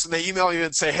resource, and they email you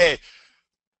and say, hey,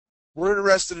 we're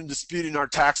interested in disputing our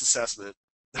tax assessment.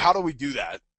 How do we do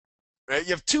that? Right?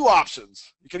 You have two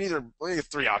options. You can you have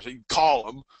three options. You can call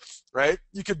them, right?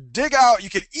 You could you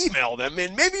could email them,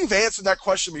 and maybe you've answered that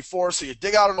question before, so you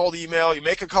dig out an old email, you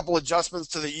make a couple adjustments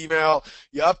to the email,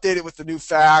 you update it with the new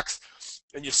facts,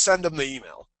 and you send them the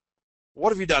email. What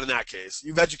have you done in that case?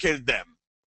 You've educated them.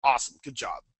 Awesome. Good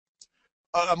job.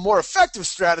 A more effective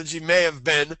strategy may have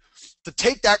been to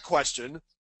take that question,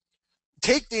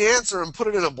 take the answer and put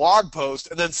it in a blog post,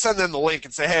 and then send them the link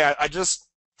and say, hey,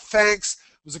 thanks.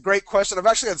 It was a great question. I've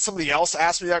actually had somebody else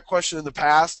ask me that question in the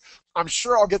past. I'm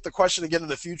sure I'll get the question again in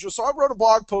the future. So I wrote a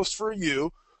blog post for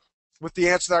you with the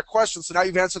answer to that question. So now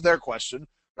you've answered their question,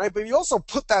 right? But you also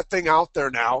put that thing out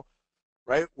there now,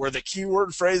 right? Where the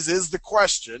keyword phrase is the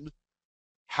question.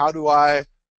 How do I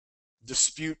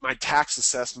dispute my tax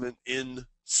assessment in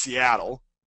Seattle?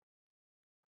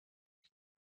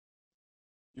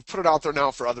 You put it out there now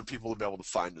for other people to be able to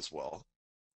find as well.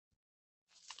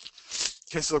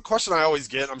 Okay, so the question I always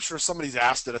get, I'm sure somebody's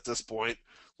asked it at this point,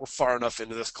 we're far enough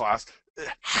into this class,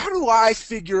 how do I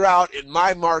figure out in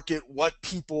my market what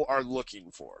people are looking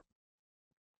for?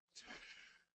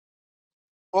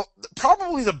 Well,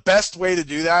 probably the best way to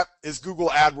do that is Google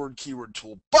AdWords keyword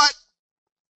tool, but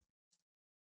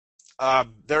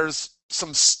there's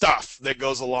some stuff that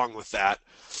goes along with that.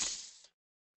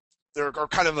 There are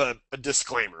kind of a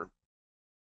disclaimer.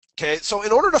 Okay, so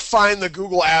in order to find the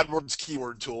Google AdWords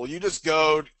keyword tool, you just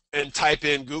go and type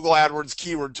in Google AdWords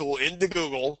keyword tool into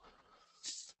Google.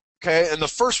 Okay, and the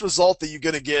first result that you're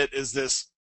going to get is this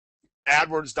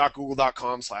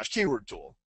adwords.google.com/keyword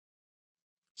tool.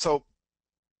 So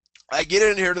I get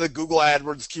in here to the Google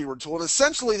AdWords keyword tool, and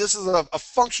essentially this is a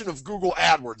function of Google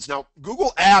AdWords. Now,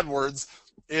 Google AdWords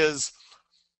is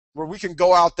where we can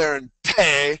go out there and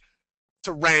pay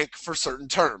to rank for certain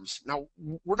terms. Now,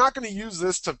 we're not going to use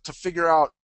this to figure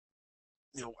out,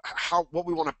 what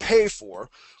we want to pay for.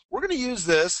 We're going to use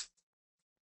this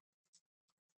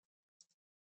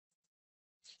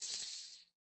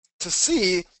to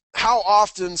see how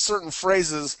often certain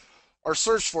phrases are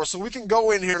searched for. So we can go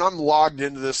in here, and I'm logged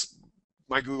into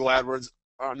my Google AdWords.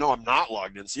 No, I'm not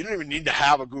logged in. So you don't even need to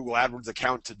have a Google AdWords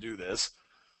account to do this.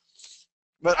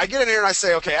 But I get in here and I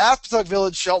say, okay, Apatuck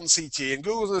Village, Shelton CT, and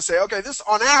Google's going to say, okay, this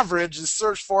on average is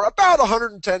searched for about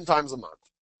 110 times a month.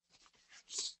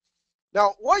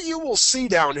 Now, what you will see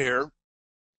down here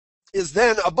is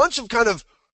then a bunch of kind of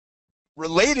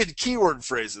related keyword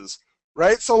phrases,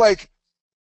 right? So like,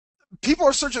 people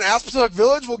are searching Apatuck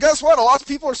Village. Well, guess what? A lot of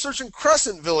people are searching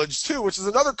Crescent Village too, which is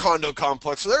another condo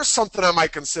complex. So there's something I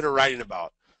might consider writing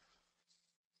about.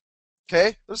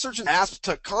 Okay, they're searching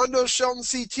Apatuck Condos, Shelton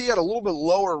CT at a little bit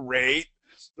lower rate,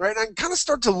 right? And I can kind of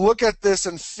start to look at this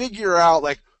and figure out,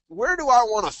 like, where do I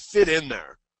want to fit in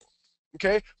there?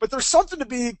 Okay, but there's something to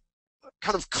be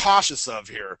kind of cautious of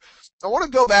here. I want to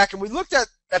go back and we looked at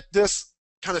this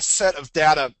kind of set of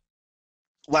data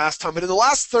last time, but in the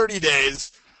last 30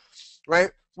 days,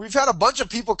 right, we've had a bunch of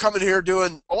people coming here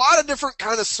doing a lot of different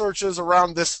kind of searches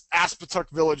around this Aspetuck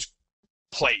Village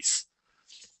place.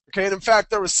 Okay, and in fact,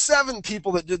 there was 7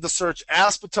 people that did the search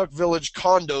Aspetuck Village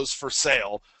condos for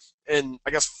sale, and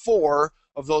I guess 4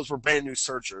 of those were brand new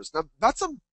searchers. Now that's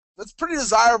pretty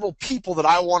desirable people that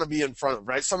I want to be in front of,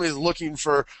 right? Somebody's looking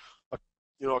for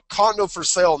a condo for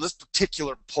sale in this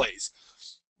particular place.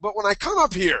 But when I come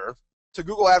up here to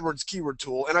Google AdWords keyword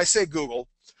tool and I say Google,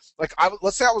 like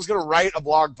let's say I was going to write a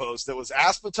blog post that was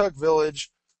Aspetuck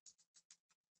Village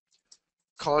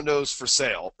condos for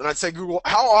sale, and I'd say Google,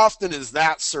 how often is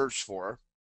that searched for?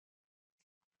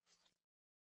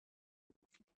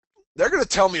 They're going to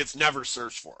tell me it's never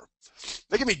searched for.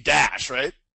 They give me dash,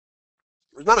 right?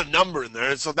 There's not a number in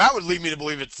there, so that would lead me to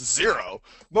believe it's 0.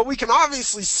 But we can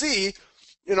obviously see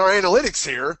in our analytics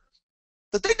here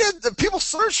that people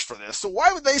searched for this. So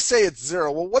why would they say it's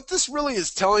 0? Well, what this really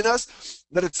is telling us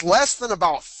that it's less than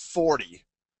about 40.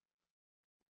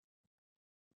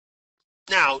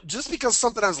 Now, just because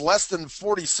something has less than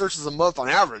 40 searches a month on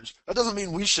average, that doesn't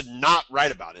mean we should not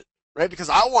write about it, right? Because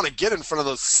I want to get in front of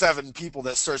those 7 people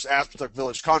that search Aspetuck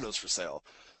Village condos for sale.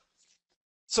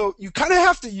 So you kind of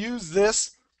have to use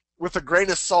this with a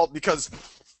grain of salt because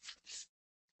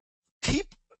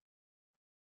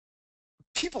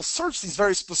people search these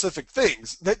very specific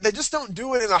things. They just don't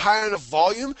do it in a high enough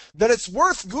volume that it's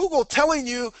worth Google telling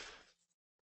you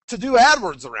to do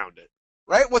AdWords around it,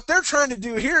 right? What they're trying to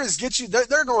do here is get you,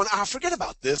 they're going, forget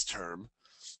about this term,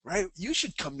 right? You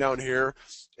should come down here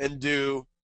and do,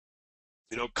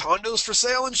 condos for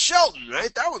sale in Shelton,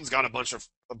 right? That one's got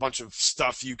a bunch of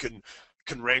stuff you can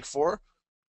rank for,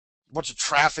 a bunch of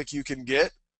traffic you can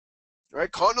get,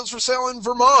 right? Condos for sale in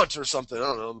Vermont or something. I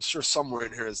don't know. I'm sure somewhere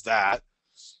in here is that,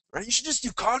 right? You should just do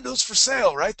condos for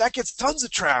sale, right? That gets tons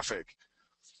of traffic.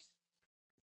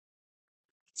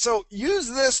 So use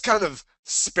this kind of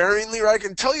sparingly, right? I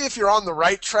can tell you if you're on the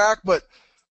right track, but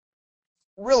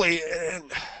really,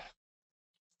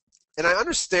 and I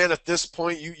understand at this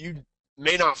point you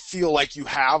may not feel like you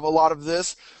have a lot of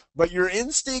this, but your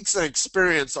instincts and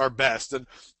experience are best. And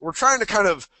we're trying to kind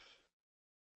of,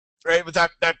 right, with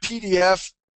that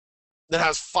PDF that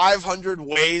has 500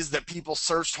 ways that people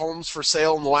searched homes for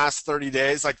sale in the last 30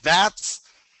 days, like that's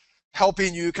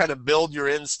helping you kind of build your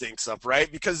instincts up,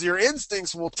 right? Because your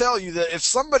instincts will tell you that if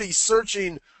somebody's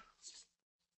searching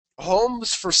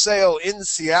homes for sale in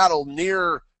Seattle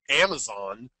near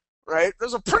Amazon, right,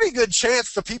 there's a pretty good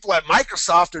chance the people at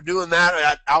Microsoft are doing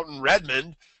that out in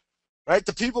Redmond, right?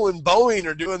 The people in Boeing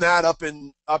are doing that up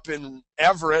in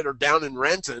Everett or down in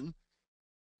Renton,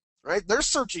 right? They're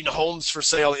searching homes for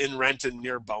sale in Renton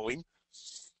near Boeing.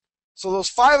 So those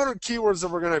 500 keywords that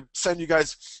we're going to send you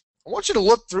guys, I want you to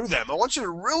look through them. I want you to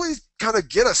really kind of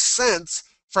get a sense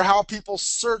for how people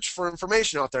search for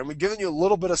information out there. And we've given you a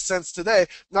little bit of sense today.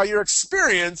 Now your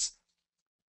experience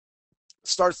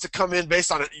starts to come in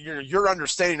based on your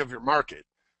understanding of your market.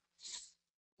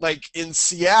 Like in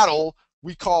Seattle,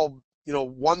 we call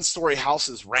one-story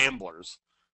houses ramblers,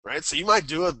 right? So you might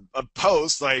do a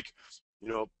post like,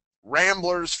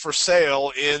 ramblers for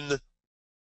sale in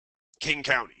King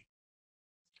County,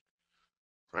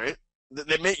 right?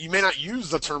 You may not use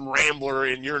the term rambler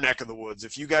in your neck of the woods.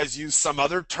 If you guys use some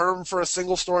other term for a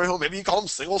single-story home, maybe you call them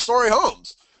single-story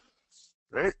homes,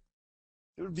 right?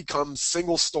 It would become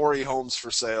single-story homes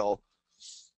for sale,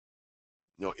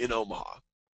 in Omaha.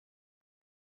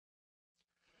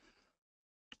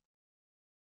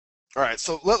 All right,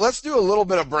 so let's do a little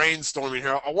bit of brainstorming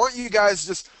here. I want you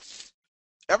guys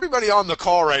everybody on the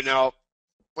call right now, I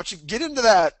want you to get into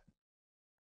that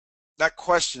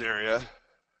question area.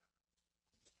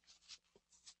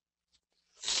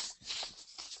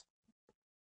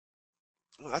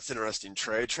 Oh, that's interesting,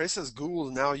 Trey. Trey says Google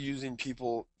is now using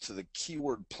people to the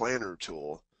keyword planner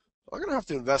tool. I'm going to have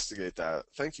to investigate that.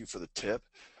 Thank you for the tip.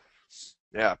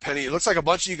 Yeah, Penny, it looks like a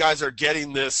bunch of you guys are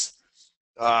getting this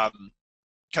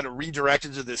kind of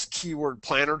redirected to this keyword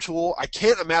planner tool. I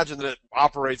can't imagine that it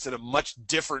operates in a much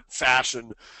different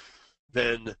fashion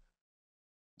than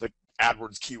the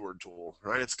AdWords keyword tool,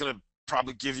 right? It's going to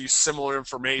probably give you similar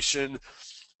information.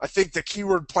 I think the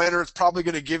keyword planner is probably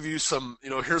going to give you some,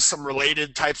 here's some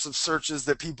related types of searches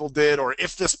that people did, or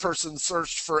if this person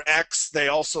searched for X, they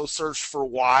also searched for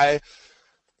Y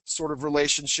sort of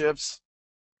relationships.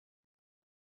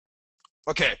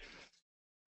 Okay.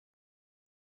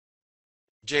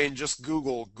 Jane, just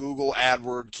Google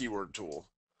AdWord keyword tool.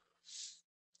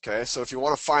 Okay, so if you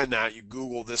want to find that, you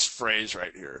Google this phrase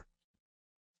right here.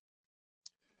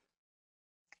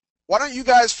 why don't you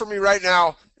guys for me right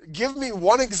now, give me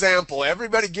one example.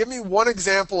 Everybody give me one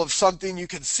example of something you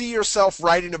can see yourself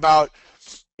writing about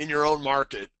in your own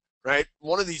market, right?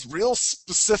 One of these real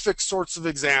specific sorts of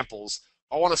examples.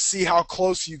 I want to see how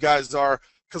close you guys are,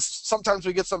 because sometimes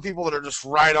we get some people that are just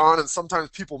right on, and sometimes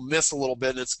people miss a little bit,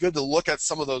 and it's good to look at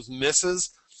some of those misses.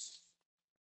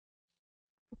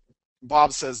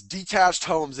 Bob says detached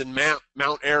homes in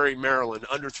Mount Airy, Maryland,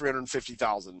 under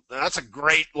 350,000. That's a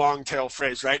great long tail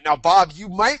phrase, right? Now, Bob, you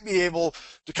might be able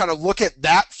to kind of look at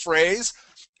that phrase,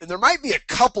 and there might be a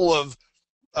couple of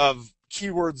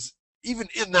keywords even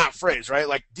in that phrase, right?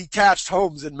 Like detached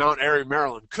homes in Mount Airy,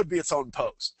 Maryland could be its own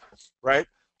post, right?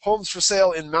 Homes for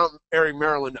sale in Mount Airy,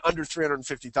 Maryland, under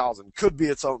 350,000 could be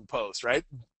its own post, right?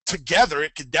 Together,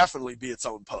 it could definitely be its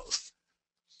own post.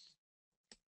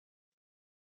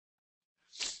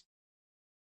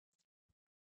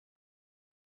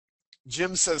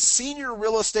 Jim says senior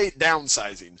real estate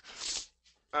downsizing.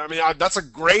 I mean, that's a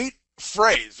great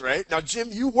phrase, right? Now, Jim,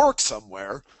 you work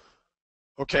somewhere,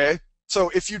 okay? So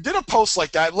if you did a post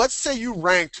like that, let's say you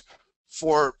ranked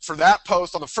for that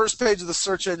post on the first page of the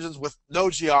search engines with no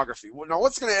geography. Well, now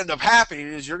what's going to end up happening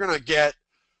is you're going to get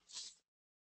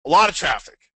a lot of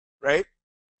traffic, right?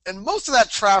 And most of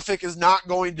that traffic is not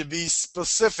going to be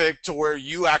specific to where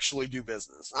you actually do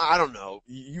business. I don't know.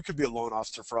 You could be a loan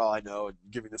officer for all I know,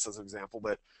 giving this as an example,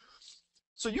 but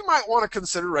so you might want to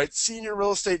consider, right, senior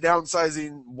real estate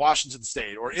downsizing Washington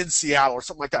State or in Seattle or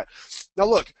something like that. Now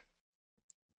look,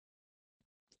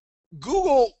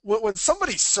 Google, when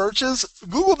somebody searches,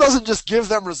 Google doesn't just give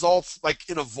them results like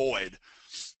in a void,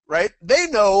 right? They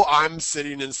know I'm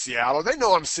sitting in Seattle. They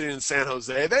know I'm sitting in San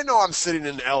Jose. They know I'm sitting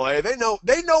in LA. They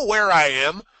know where I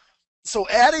am. So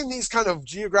adding these kind of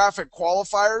geographic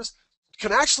qualifiers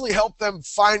can actually help them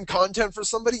find content for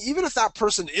somebody, even if that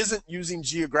person isn't using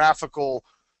geographical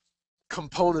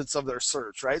components of their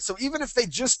search, right? So even if they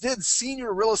just did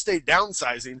senior real estate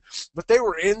downsizing, but they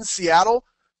were in Seattle,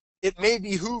 it may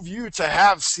behoove you to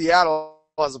have Seattle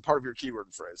as a part of your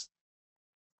keyword phrase.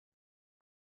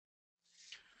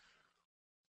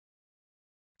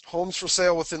 Homes for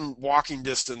sale within walking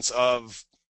distance of,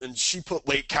 and she put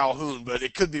Lake Calhoun, but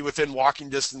it could be within walking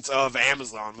distance of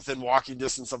Amazon, within walking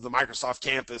distance of the Microsoft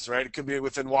campus, right? It could be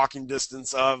within walking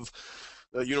distance of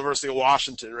the University of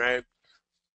Washington, right?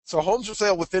 So homes for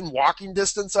sale within walking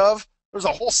distance of, there's a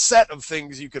whole set of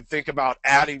things you could think about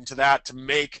adding to that to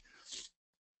make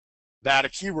that a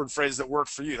keyword phrase that worked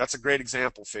for you. That's a great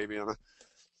example, Fabiana.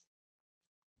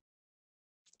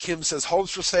 Kim says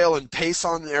homes for sale in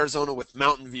Payson, Arizona with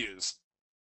mountain views.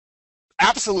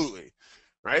 Absolutely,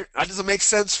 right? That doesn't make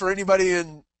sense for anybody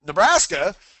in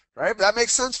Nebraska, right? But that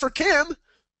makes sense for Kim.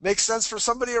 Makes sense for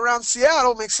somebody around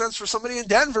Seattle. Makes sense for somebody in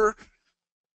Denver.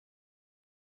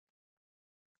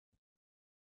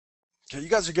 Okay, you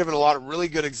guys are giving a lot of really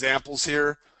good examples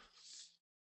here.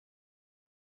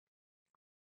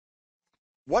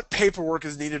 What paperwork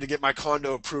is needed to get my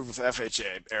condo approved with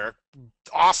FHA, Eric?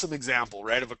 Awesome example,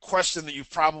 right, of a question that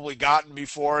you've probably gotten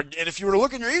before. And if you were to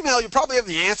look in your email, you probably have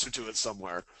the answer to it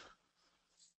somewhere.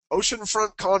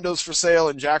 Oceanfront condos for sale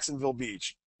in Jacksonville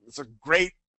Beach. It's a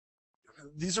great,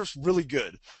 these are really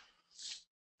good.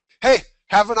 Hey,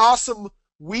 have an awesome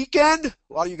weekend.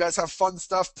 A lot of you guys have fun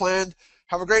stuff planned.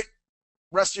 Have a great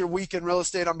rest of your week in real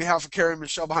estate. On behalf of Carrie and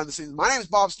Michelle behind the scenes, my name is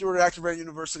Bob Stewart at Active Rate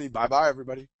University. Bye-bye,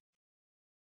 everybody.